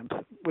programs,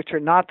 which are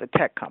not the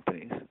tech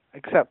companies,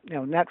 except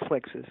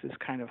Netflix is this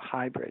kind of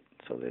hybrid.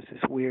 So there's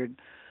this weird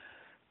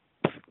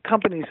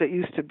companies that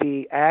used to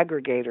be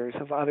aggregators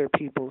of other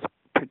people's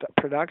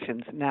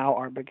productions now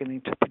are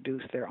beginning to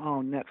produce their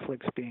own,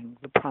 Netflix being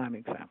the prime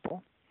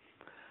example.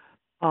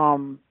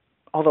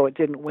 Although it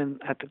didn't win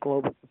at the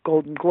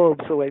Golden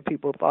Globes the way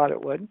people thought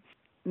it would.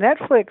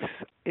 Netflix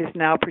is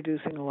now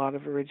producing a lot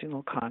of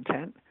original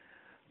content,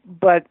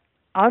 but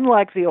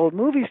unlike the old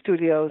movie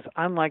studios,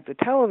 unlike the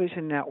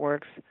television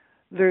networks,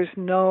 there's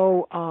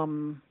no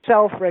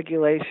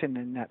self-regulation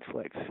in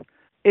Netflix.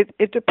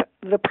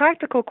 The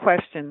practical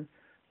question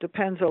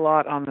depends a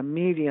lot on the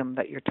medium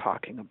that you're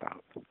talking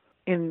about.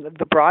 In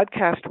the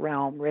broadcast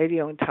realm,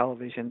 radio and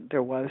television,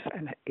 there was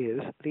and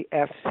is the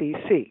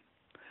FCC,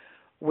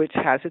 which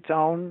has its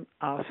own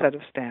set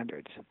of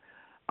standards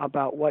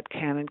about what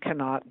can and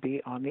cannot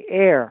be on the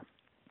air.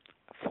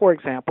 For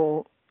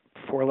example,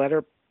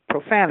 four-letter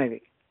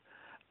profanity.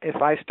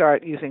 If I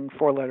start using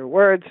four-letter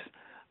words,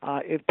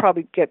 it'd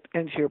probably get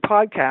into your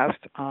podcast.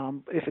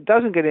 If it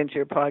doesn't get into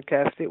your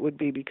podcast, it would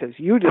be because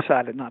you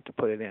decided not to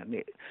put it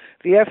in.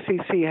 The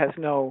FCC has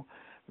no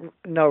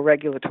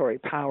regulatory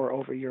power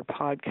over your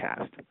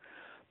podcast.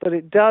 but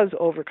it does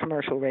over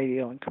commercial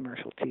radio and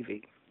commercial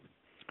TV.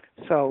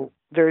 So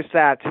there's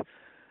that.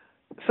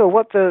 So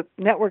what the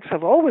networks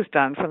have always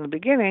done from the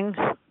beginning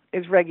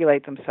is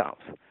regulate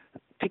themselves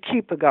to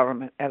keep the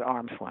government at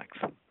arm's length.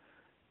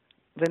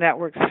 The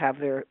networks have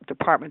their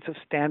departments of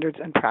standards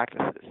and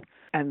practices.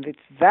 And it's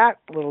that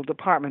little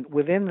department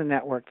within the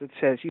network that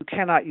says you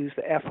cannot use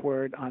the F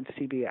word on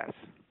CBS.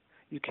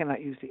 You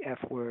cannot use the F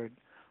word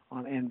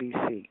on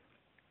NBC.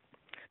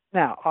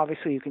 Now,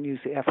 obviously, you can use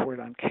the F word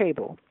on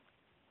cable,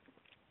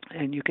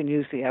 and you can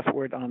use the F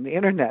word on the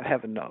internet,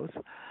 heaven knows.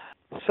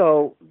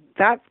 So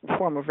that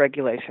form of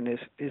regulation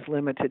is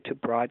limited to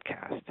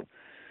broadcast.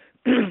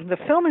 The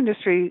film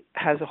industry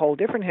has a whole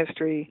different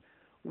history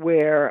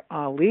where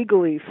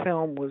legally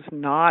film was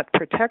not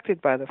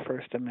protected by the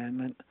First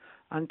Amendment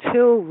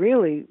until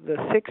really the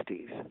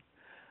 60s.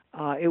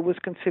 It was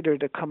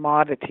considered a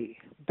commodity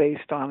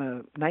based on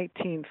a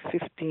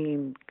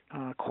 1915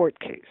 court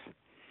case,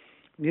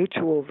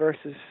 Mutual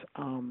versus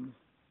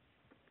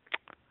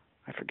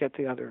I forget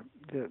the other.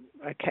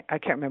 I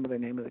can't remember the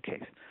name of the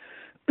case.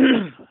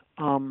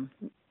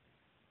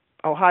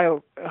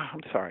 Ohio.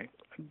 I'm sorry.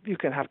 You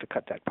can have to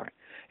cut that part.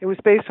 It was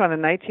based on a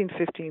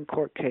 1915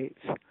 court case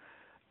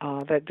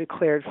that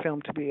declared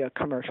film to be a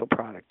commercial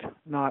product,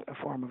 not a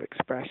form of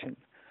expression.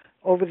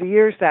 Over the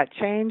years, that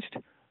changed.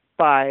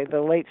 By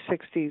the late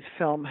 60s,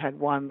 film had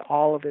won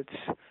all of its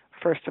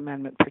First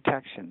Amendment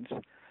protections.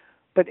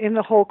 But in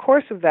the whole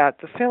course of that,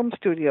 the film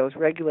studios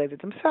regulated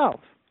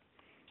themselves.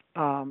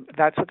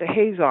 That's what the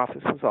Hayes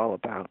Office was all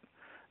about.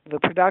 The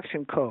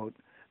production code,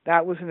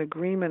 that was an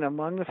agreement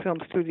among the film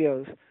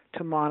studios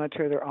to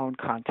monitor their own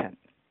content.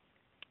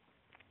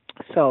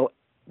 So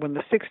when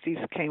the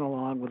 60s came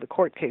along with the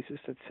court cases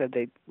that said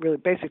the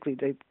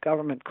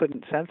government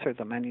couldn't censor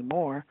them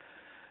anymore,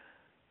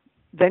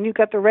 then you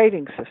got the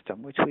rating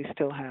system, which we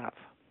still have,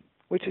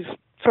 which is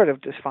sort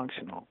of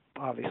dysfunctional,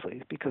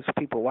 obviously, because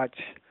people watch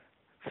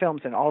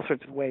films in all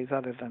sorts of ways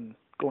other than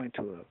going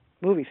to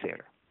a movie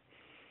theater.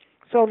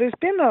 So there's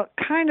been a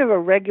kind of a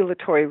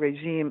regulatory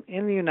regime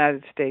in the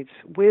United States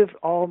with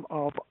all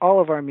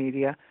of our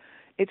media.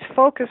 Its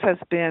focus has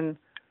been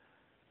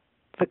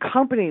the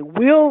company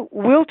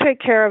will take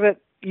care of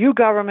it. You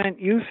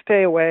government, you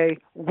stay away.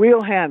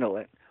 We'll handle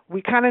it.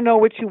 We kind of know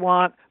what you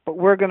want, but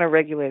we're going to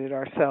regulate it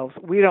ourselves.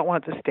 We don't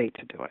want the state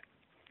to do it.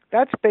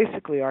 That's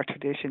basically our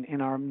tradition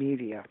in our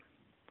media.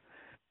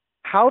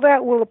 How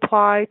that will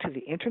apply to the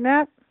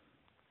internet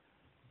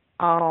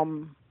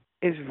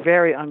is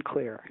very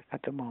unclear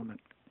at the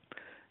moment.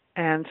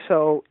 And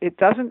so it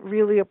doesn't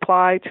really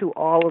apply to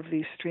all of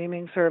these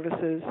streaming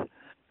services.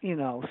 You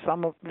know,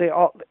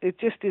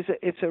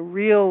 it's a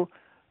real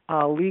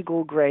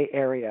legal gray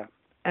area.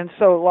 And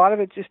so a lot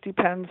of it just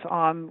depends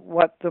on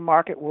what the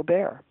market will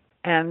bear.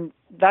 And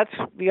that's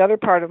the other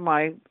part of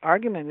my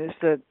argument, is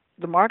that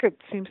the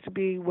market seems to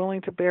be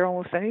willing to bear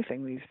almost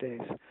anything these days.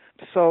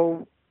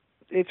 So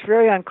it's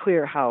very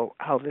unclear how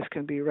this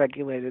can be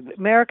regulated.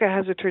 America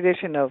has a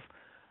tradition of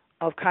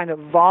kind of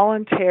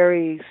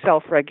voluntary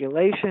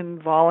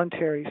self-regulation,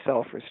 voluntary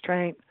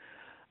self-restraint,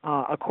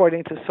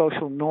 according to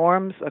social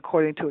norms,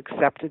 according to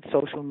accepted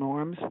social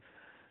norms.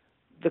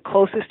 The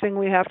closest thing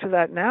we have to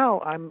that now,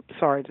 I'm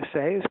sorry to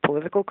say, is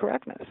political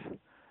correctness.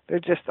 There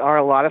just are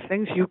a lot of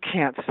things you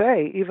can't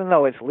say, even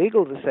though it's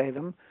legal to say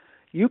them.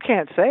 You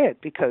can't say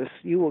it because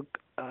you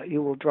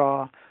will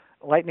draw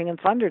lightning and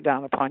thunder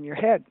down upon your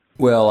head.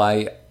 Well,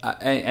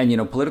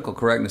 and political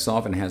correctness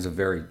often has a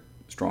very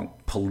strong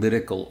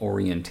political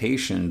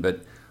orientation,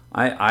 but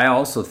I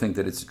also think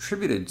that it's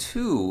attributed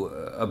to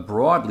a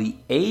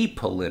broadly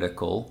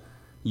apolitical,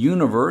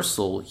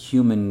 universal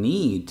human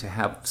need to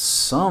have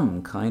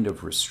some kind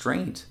of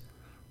restraint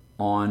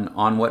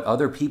on what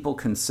other people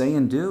can say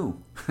and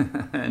do.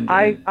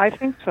 I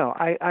think so.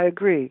 I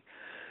agree.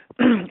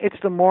 It's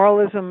the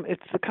moralism,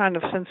 it's the kind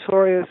of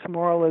censorious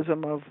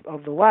moralism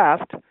of the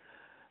left.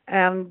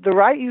 And the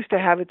right used to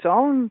have its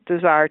own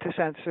desire to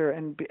censor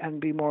and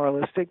be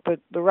moralistic, but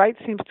the right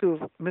seems to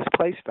have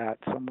misplaced that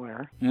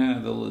somewhere.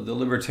 Yeah, the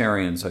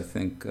libertarians, I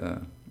think.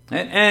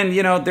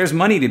 And there's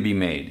money to be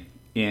made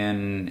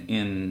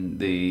in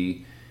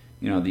the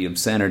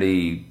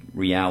obscenity,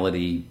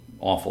 reality,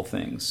 awful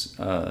things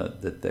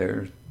that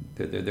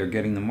they're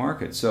getting the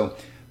market. So,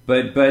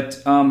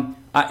 but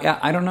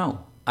I don't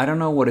know. I don't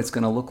know what it's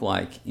going to look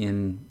like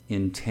in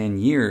 10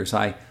 years.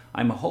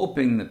 I'm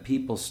hoping that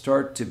people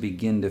start to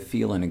begin to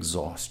feel an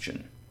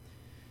exhaustion.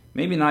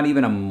 Maybe not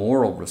even a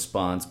moral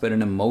response, but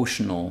an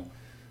emotional,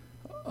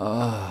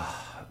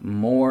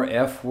 more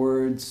F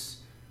words,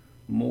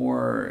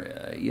 more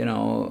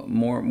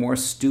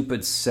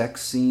stupid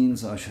sex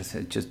scenes. I should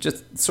say,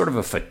 just sort of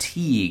a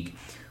fatigue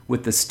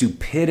with the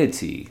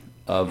stupidity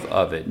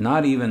of it.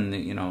 Not even,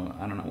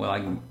 I don't know.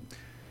 Well,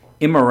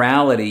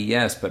 immorality,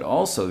 yes, but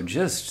also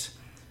just.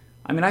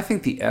 I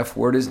think the F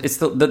word is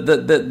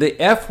the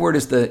F word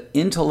is the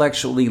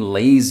intellectually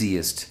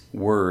laziest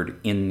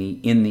word in the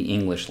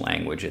English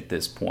language at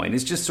this point.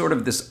 It's just sort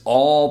of this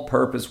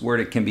all-purpose word.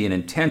 It can be an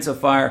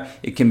intensifier,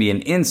 it can be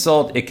an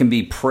insult, it can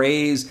be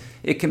praise,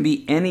 it can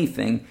be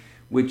anything.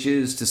 which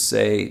is to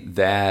say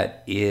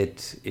that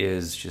it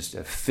is just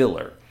a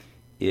filler.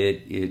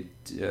 It's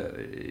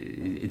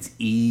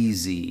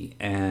easy,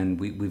 and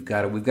we've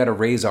got to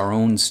raise our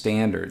own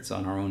standards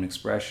on our own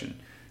expression.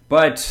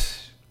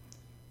 But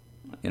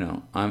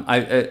I'm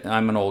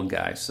an old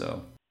guy,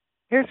 so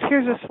here's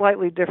a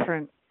slightly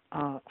different,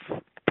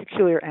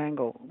 peculiar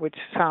angle, which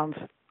sounds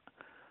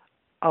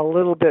a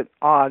little bit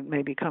odd,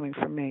 maybe coming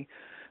from me.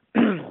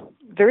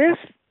 There is,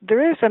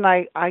 and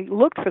I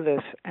looked for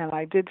this, and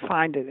I did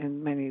find it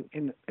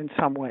in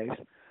some ways.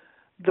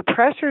 The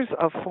pressures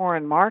of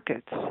foreign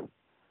markets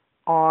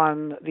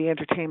on the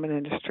entertainment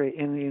industry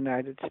in the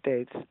United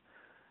States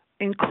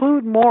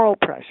include moral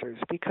pressures,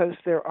 because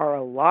there are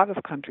a lot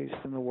of countries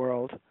in the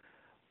world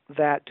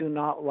that do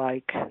not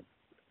like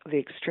the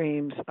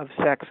extremes of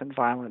sex and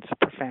violence,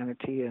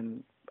 profanity,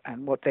 and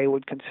what they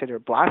would consider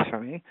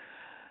blasphemy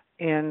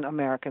in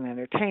American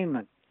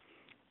entertainment.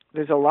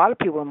 There's a lot of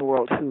people in the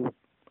world who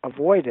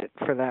avoid it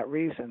for that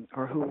reason,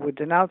 or who would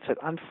denounce it.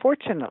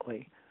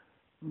 Unfortunately,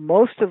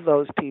 most of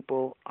those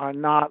people are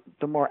not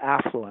the more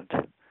affluent.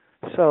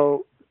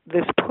 So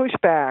this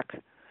pushback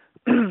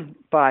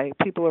by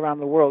people around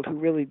the world who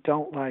really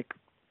don't like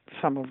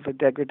some of the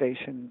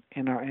degradation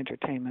in our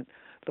entertainment,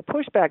 the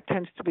pushback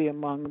tends to be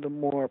among the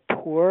more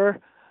poor,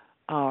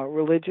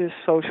 religious,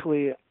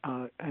 socially,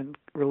 and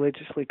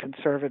religiously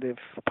conservative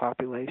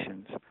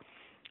populations.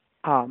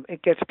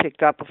 It gets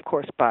picked up, of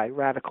course, by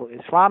radical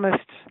Islamists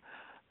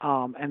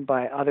and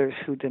by others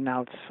who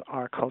denounce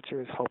our culture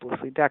as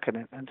hopelessly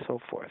decadent and so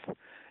forth.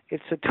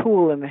 It's a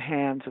tool in the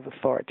hands of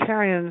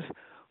authoritarians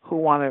who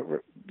want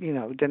to,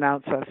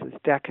 denounce us as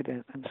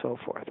decadent and so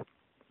forth.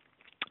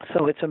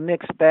 So it's a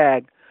mixed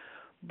bag.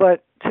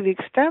 But to the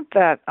extent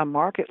that a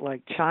market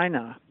like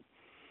China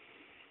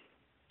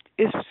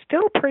is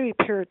still pretty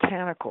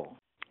puritanical,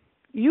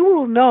 you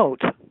will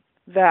note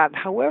that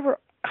however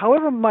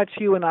much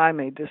you and I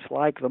may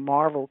dislike the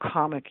Marvel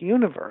comic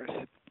universe,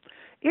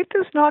 it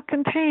does not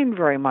contain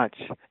very much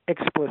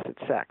explicit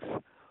sex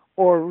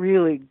or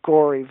really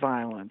gory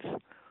violence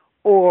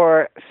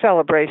or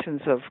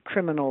celebrations of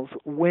criminals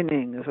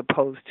winning as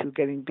opposed to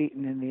getting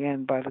beaten in the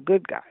end by the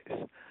good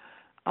guys.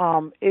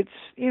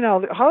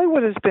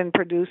 Hollywood has been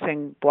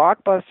producing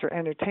blockbuster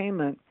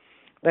entertainment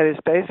that is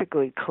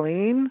basically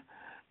clean,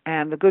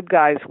 and the good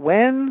guys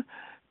win,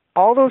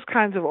 all those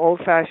kinds of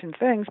old-fashioned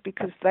things,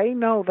 because they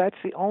know that's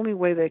the only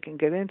way they can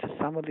get into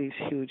some of these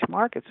huge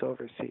markets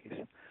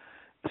overseas.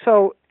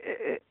 So,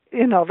 I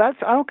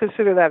don't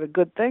consider that a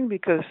good thing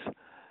because,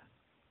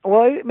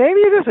 well, maybe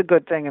it is a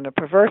good thing in a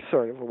perverse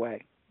sort of a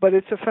way, but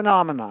it's a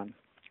phenomenon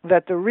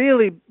that the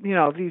really,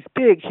 these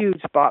big,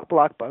 huge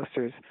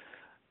blockbusters,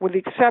 with the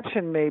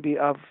exception maybe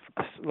of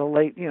the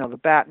late, the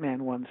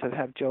Batman ones that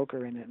have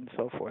Joker in it and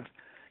so forth,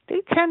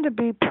 they tend to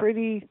be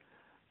pretty,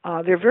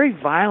 they're very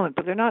violent,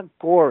 but they're not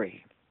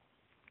gory.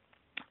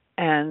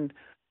 And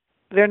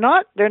they're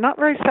not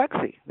very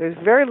sexy. There's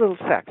very little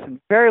sex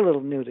and very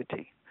little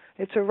nudity.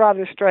 It's a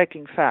rather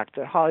striking fact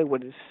that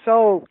Hollywood is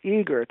so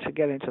eager to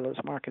get into those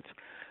markets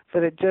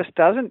that it just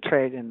doesn't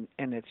trade in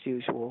its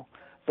usual,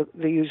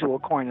 the usual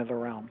coin of the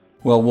realm.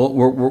 Well,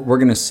 we're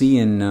going to see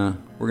in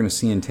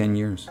 10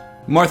 years.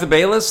 Martha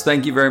Bayles,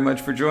 thank you very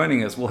much for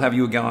joining us. We'll have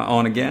you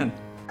on again.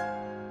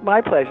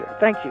 My pleasure.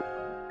 Thank you.